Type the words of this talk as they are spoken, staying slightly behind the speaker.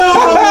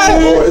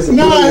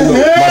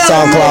My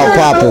SoundCloud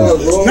popping.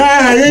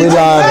 We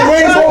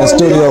live in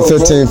Studio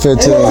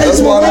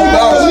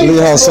 1515. Lee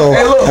Hustle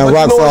and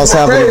Rock Frost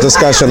having a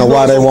discussion of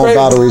why they won't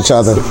battle each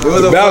other.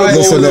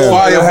 Listen there.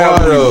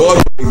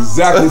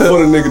 Exactly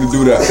for the nigga to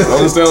do that. You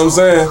understand what I'm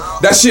saying?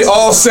 That shit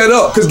all set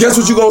up. Cause guess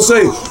what you gonna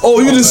say? Oh,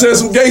 you just said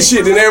some gay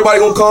shit, then everybody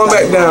gonna calm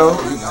back down.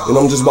 And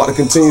I'm just about to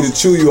continue to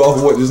chew you off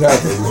of what just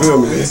happened. You feel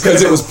me?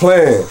 Cause it was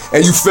planned.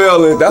 And you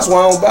fell in. That's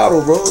why I don't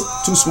battle, bro.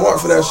 Too smart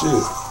for that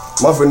shit.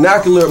 My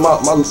vernacular, my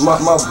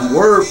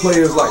wordplay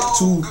is like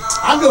too.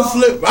 I can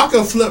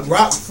flip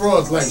Rock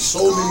Frost like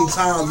so many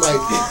times. Like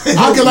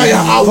I can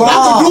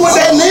do what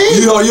that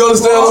means. You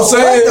understand what I'm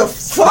saying?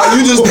 Like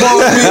you just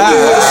brought me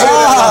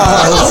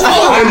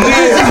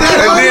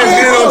and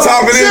then on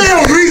top of this.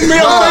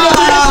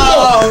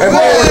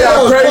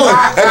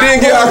 And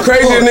then get how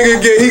crazy the nigga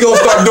get. He gonna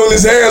start doing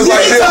his hands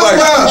like this. Like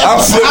I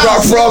flipped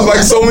Rock Frost like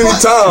so many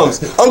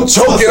times. I'm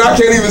choking. I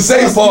can't even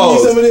say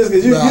pause.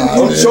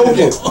 I'm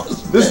choking.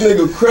 This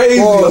nigga crazy.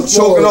 I'm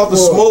choking off the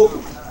smoke.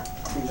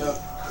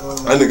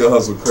 That nigga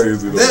Hustle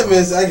crazy though. That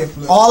means I can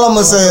flip. All I'm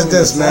gonna say is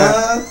this, man.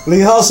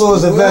 Lee Hustle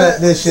is a vet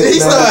at this shit,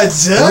 He man.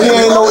 started He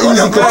ain't no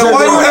easy contender.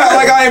 Why you act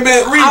like I ain't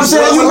been reading? I'm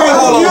saying you make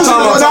music.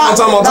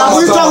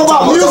 We talking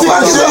about music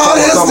and shit.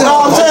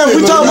 I'm saying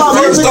we talking about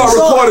music. Start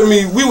recording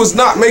me. We was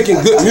not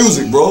making good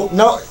music, bro.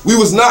 No, we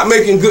was not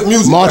making good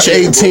music. March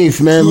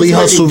 18th, man. Lee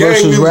Hustle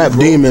versus Rap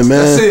Demon,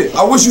 man. That's it.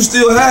 I wish you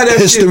still had that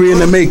shit. History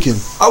in the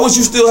making. I wish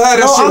you still had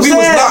that shit. We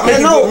was not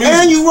making good music.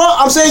 And you wrong.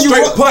 I'm saying you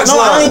wrong.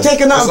 No, I ain't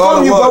taking nothing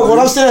from you, bro. What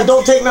I'm saying,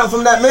 don't take nothing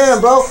from that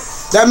man, bro.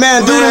 That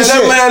man do this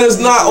shit. That man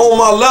is not on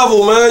my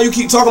level, man. You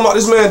keep talking about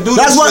this man do this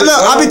shit. That's what, look,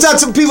 I be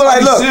telling people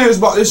like, look. I'm serious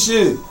about this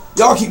shit.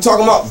 Y'all keep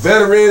talking about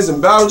veterans and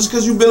battles. Just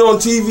because you been on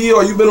TV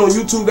or you been on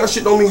YouTube, that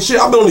shit don't mean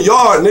shit. I've been on the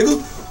yard, nigga.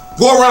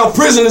 Go around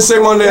prison and say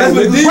my name,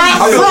 nigga.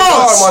 Rock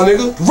Frost, my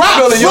nigga.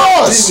 Rock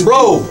Frost,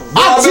 bro.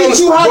 I'll teach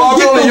you how to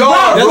get the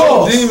rock,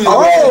 bro.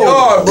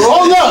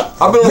 Hold up,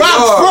 Rock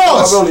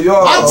Frost.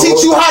 I'll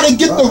teach you how to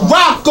get the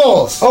rock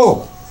off.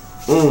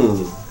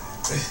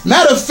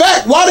 Matter of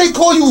fact, why they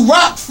call you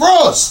Rock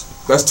Frost?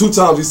 That's 2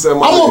 times he said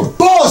my name. I'm a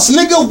boss,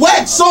 nigga.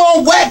 Wax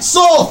on, wax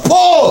off.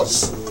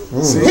 Pause.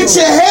 Hit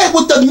your head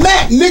with the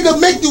Mac, nigga.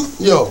 Make you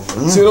See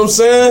what I'm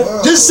saying?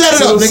 Just set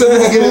it up,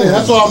 nigga.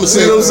 That's all I'm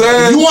saying. See what I'm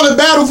saying? If you want to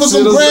battle for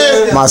some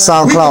bread? My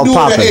SoundCloud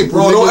popping.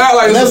 Bro, don't act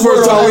like this is the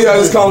first time we had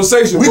this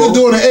conversation. We can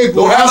do it in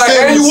April. Don't act like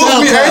and you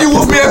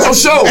whoop me at your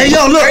show. Hey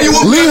yo, look,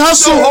 Lee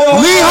Hustle.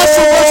 Lee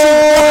Hustle.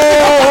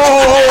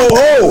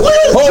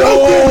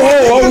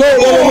 No,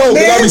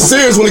 I be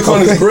serious when it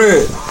comes to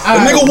bread. The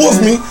nigga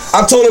woofed me.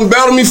 I told him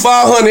battle me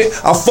 500.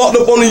 I fucked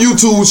up on the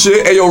YouTube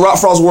shit. Hey yo,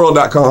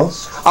 rockfrostworld.com.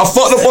 I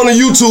fucked up on the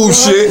YouTube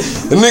shit.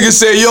 The nigga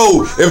said,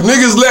 yo, if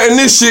niggas letting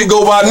this shit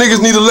go by,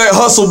 niggas need to let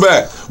Hustle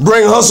back.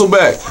 Bring Hustle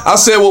back. I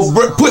said, well,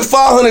 put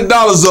 $500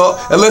 up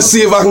and let's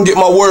see if I can get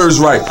my words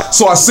right.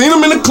 So I seen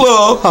him in the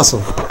club.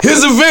 Hustle.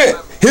 His event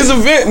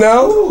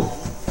now.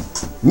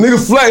 Nigga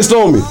flexed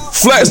on me.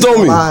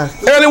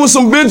 And it was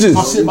some bitches.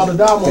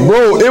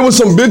 Bro, it was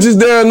some bitches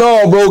there and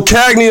all, bro.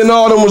 Cagney and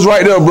all them was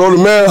right there, bro.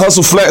 The man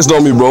Hustle flexed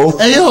on me, bro.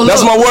 Hey, yo,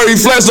 that's my word. He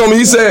flexed on me.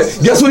 He said,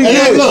 guess what he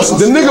did?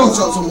 The nigga...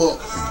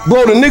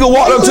 Bro, the nigga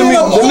walked up to me.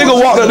 The nigga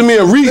walked up to me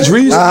and reached.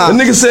 The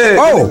nigga said,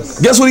 "Oh,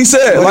 guess what he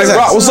said? Like,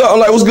 Rock, what's up?" I'm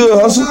like, "What's good,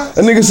 Hustle?"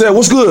 The nigga said,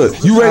 "What's good?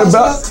 You ready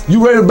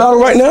to battle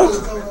right now?"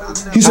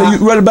 He said,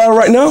 "You ready to battle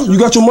right now? You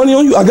got your money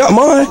on you? I got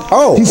mine."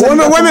 Oh, he said, wait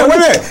a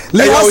minute.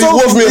 Lee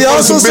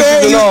Hustle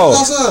said and all.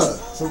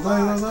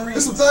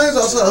 There's some things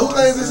outside. Who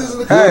thinks this is in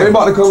the club? Hey, they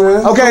about to come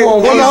in. Okay,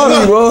 hold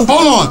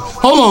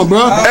on,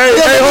 bro. Hey,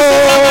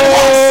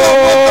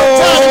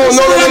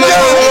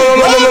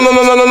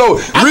 no.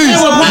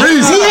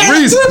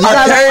 Reese.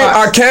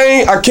 I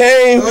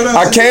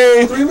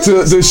came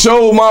to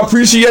show my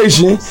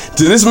appreciation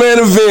to this man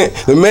event.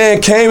 The man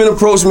came and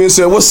approached me and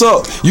said, "What's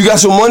up? You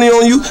got your money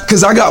on you?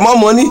 Cause I got my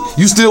money.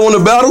 You still want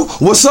to battle?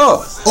 What's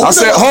up?" I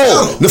said,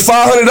 "Hold the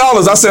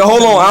 $500." I said,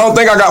 "Hold on. I don't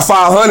think I got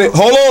 500.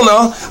 Hold on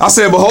now." I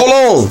said, "But hold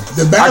on."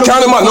 I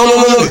counted my no.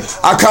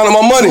 I counted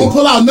my money.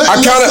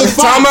 I counted.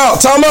 Time out,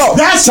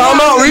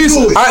 Reese.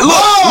 Look.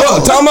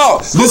 Time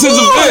out. This is a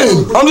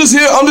event. I'm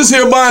just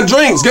here buying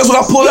drinks. Guess what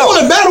I pulled out?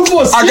 I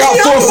got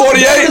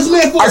 448.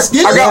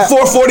 I got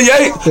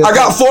 448. I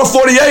got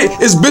 448.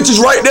 It's bitches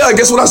right there.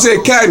 Guess what I said,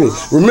 Cagney?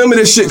 Remember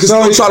this shit, cause he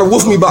gonna try to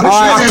woof me about this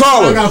shit. I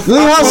call him.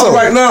 Lee Hustle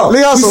right now. Lee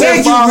Hustle.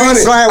 He said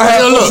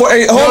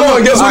 500. Hold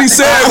on. Guess what he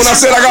said when I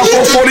said I got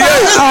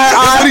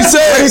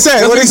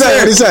 448? What he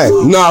said?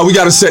 Nah, we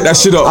gotta set that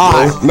shit up,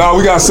 bro. Nah,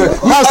 we gotta set.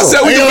 I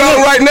said we can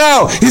battle right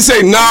now. He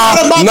said,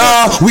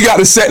 nah, we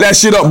gotta set that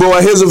shit up, bro.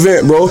 At his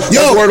event, bro.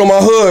 That's word on my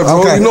hood, bro.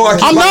 Okay. You know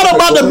I'm not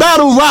about to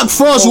battle Rock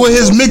Frost with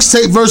his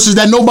mixtape verses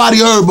that nobody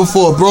heard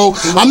before, bro.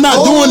 I'm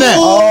not doing that.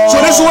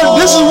 So this is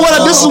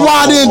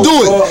why I didn't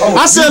do it.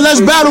 I said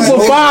let's battle for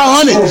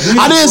 500.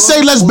 I didn't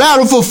say let's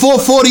battle for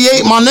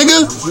 448, my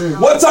nigga.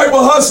 What type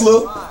of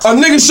hustler A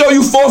nigga show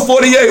you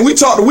 448. We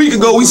talked a week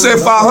ago. We said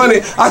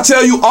 500. I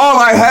tell you, all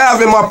I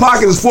have in my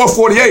pocket is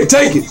 448.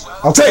 Take it.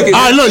 Take it.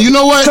 All right, look. You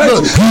know what?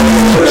 Look,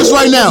 this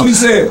right now. That's what he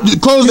said.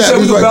 Close that.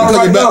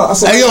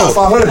 Hey yo,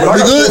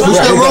 we good? We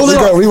still rolling?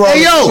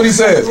 Hey yo,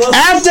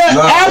 after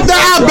I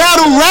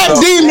battle Rap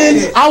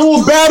Demon, I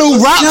will battle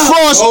Rock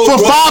Frost for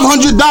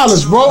 $500,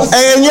 bro.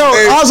 And yo,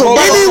 also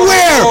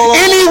anywhere.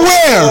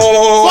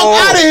 Fuck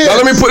out of here. Now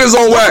let me put this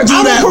on wax.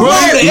 Do that, bro.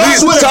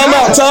 Time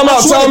out. Y'all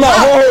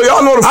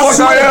know the fuck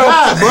I am.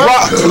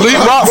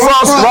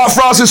 Rock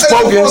Frost is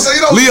spoken.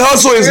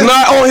 LEEHUSTLE is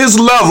not on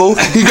his level.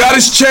 He got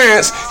his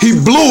chance. He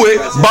blew it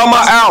by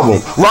my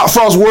album.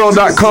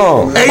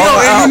 RockFrostWorld.com. Hey yo,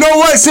 and you know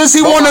what? Since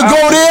he wanna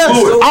go there,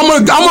 I'm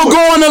gonna go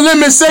on the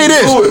limb and say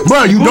this,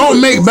 bro. You don't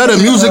make better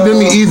music than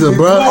me either,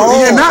 bro.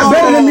 You're not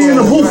better than me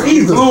in the booth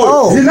either.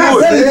 You're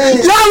not better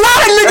than me. Y'all, a lot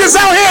of niggas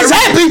out here is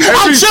happy.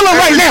 I'm chilling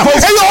right now.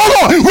 Hey yo,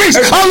 hold on,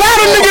 Reese. A lot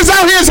of niggas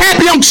out here is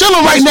happy. I'm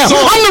chilling right now.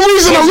 I'm the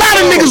reason a lot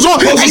of niggas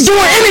ain't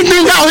doing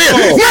anything out here.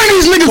 None of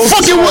these niggas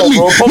fucking with me.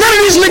 None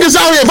of these niggas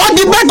out here. If I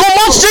get back on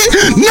my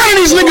shit, none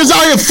of these niggas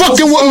out here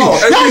fucking with me.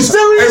 Y'all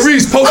serious? Hey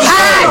Reese, post a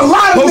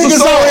lot of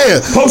niggas out here.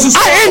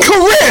 I ain't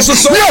careers.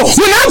 Yo,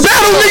 when I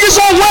battle niggas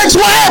on wax,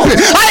 what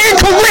happened? I ain't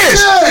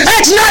careers.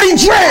 X-Naughty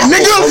Dread,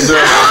 nigga.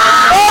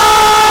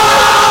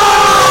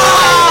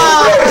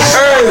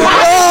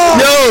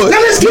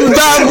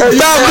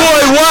 Fat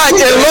Boy Wack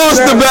and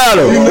lost the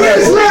battle.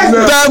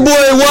 Fat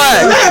Boy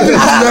Wack.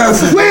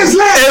 Where's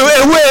Larry?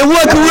 And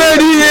what career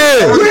he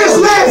in? Where's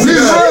Larry?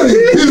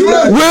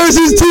 Where's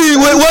his team?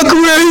 What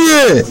career he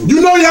in?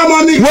 You know y'all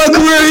my nigga. What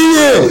career he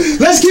in?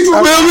 Let's keep it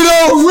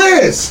real.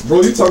 Careers.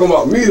 Bro, you talking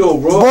about me though,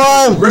 bro. Boy,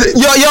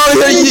 y'all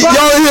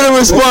hear the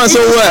response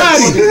or what?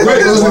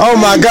 Oh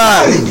my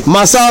God.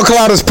 My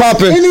SoundCloud is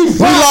popping. We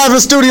live in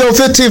Studio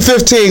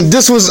 1515.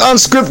 This was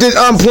unscripted,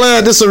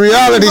 unplanned. This is a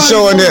reality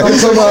show in there.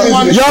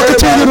 Y'all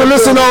continue to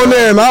listen on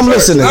there, man. I'm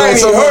listening.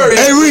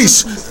 Hey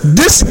Reese,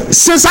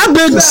 since I've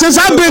been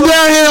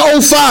down here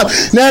in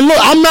 05. Now look,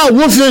 I'm not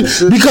woofing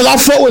because I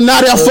fought with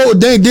Naughty, I fought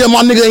with Dang Deal.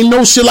 My nigga ain't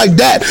no shit like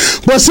that.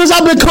 But since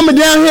I've been coming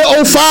down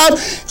here 05,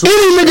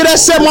 any nigga that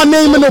said my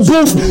name in the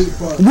booth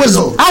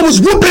I was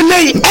whooping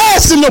their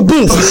ass in the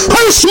booth.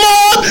 Her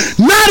Small,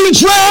 Naughty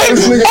Drag,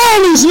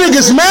 all these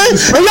niggas, man.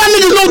 And y'all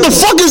niggas know what the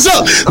fuck is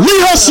up.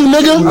 LEEHUSTLE,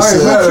 nigga.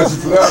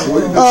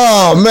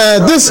 Oh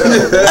man, this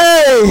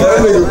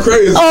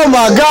oh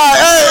my God.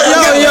 Hey,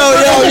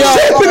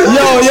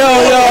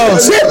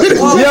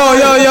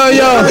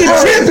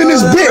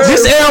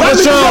 This L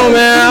Patron,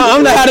 man.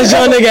 I'm the hottest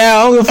young nigga out. I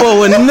don't give a fuck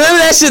with none of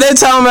that shit they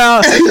talking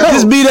about.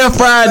 Just be there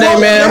Friday,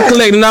 man. I'm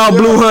collecting all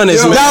blue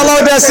hundreds, man.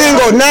 Download that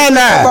single,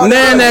 Nana.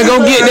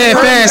 Go get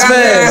that fast.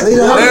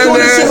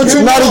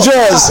 Naughty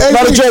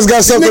Dress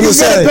got something to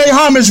say. Pay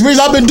homage, Reese.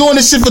 I've been doing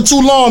this shit for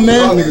too long,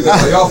 man.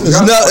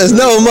 It's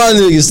not what my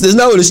niggas. It's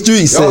not what the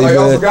streets say, man.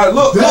 Look, man.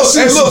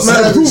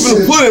 Proof in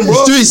the pudding, bro. The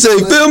streets say,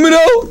 feel me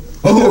though?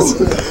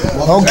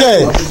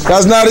 Okay,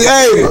 that's not it.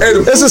 Hey,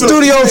 it's a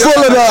studio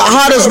full of the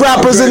hottest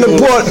rappers in the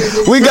port.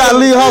 We got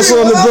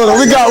LEEHUSTLE in the building.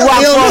 We got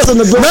Rock Frost in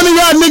the building. None of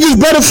y'all niggas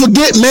better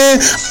forget, man.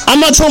 I'm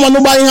not talking about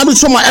nobody. I'm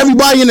just talking about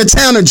everybody in the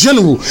town in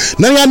general.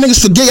 None of y'all niggas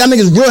forget. Y'all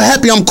niggas real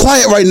happy I'm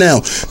quiet right now.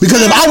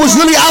 Because if I was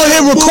really out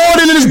here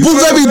recording in this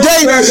booth every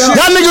day,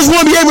 y'all niggas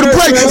wouldn't be able to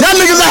play. Y'all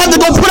niggas I have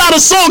to go put out a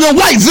song in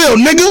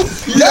Whiteville, nigga.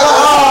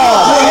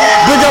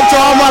 Big up to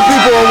all my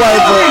people in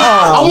Whiteville.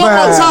 I want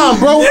my time,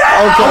 bro.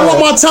 I want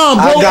my time,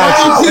 bro.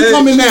 My EP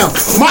coming now.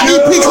 My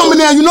EP coming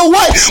now. You know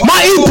what?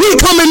 My EP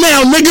coming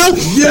now, nigga.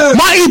 Yeah.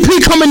 My EP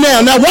coming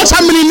now. Now watch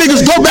how many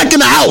niggas go back in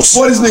the house.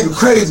 Boy, this nigga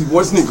crazy.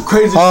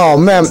 Oh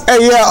man.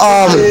 Hey,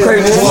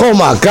 oh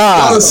my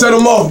God. Y'all set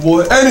him off,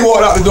 boy. And he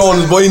walked out the door on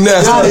this boy. He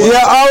nasty.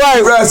 Yeah, all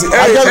right.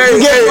 Hey.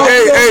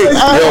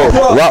 Yo,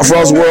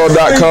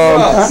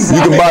 RockFrostWorld.com.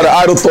 You can buy the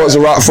Idle Thoughts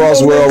of Rock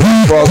Frost World.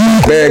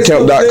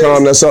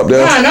 Bandcamp.com. That's up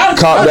there.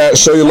 Cop that.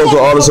 Show your local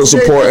artists some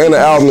support. And the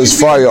album is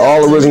fire.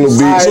 All original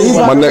beats.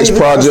 My next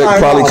project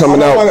probably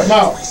coming out. Alright,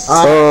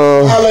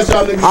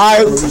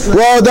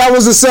 well, that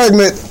was the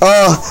segment.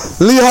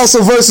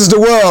 LEEHUSTLE versus the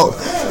world.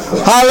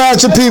 Holla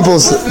at your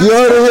peoples. You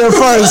heard it here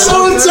first.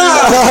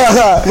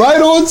 Right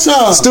on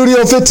time.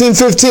 Studio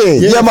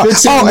 1515. Yeah,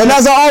 and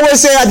as I always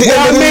say at the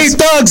end of this,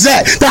 Thugs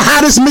at the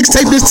hottest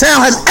mixtape this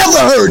town has ever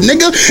heard,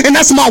 nigga. And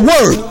that's my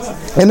word.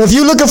 And if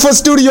you're looking for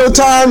studio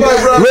time,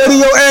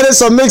 radio edits,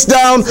 or mix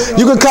down,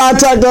 you can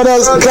contact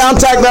us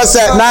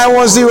at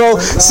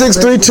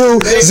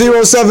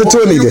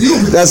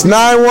 910-632-0720. That's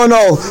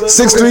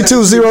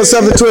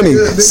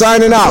 910-632-0720.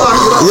 Signing out.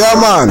 Yeah,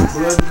 man.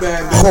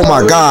 Oh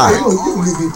my God.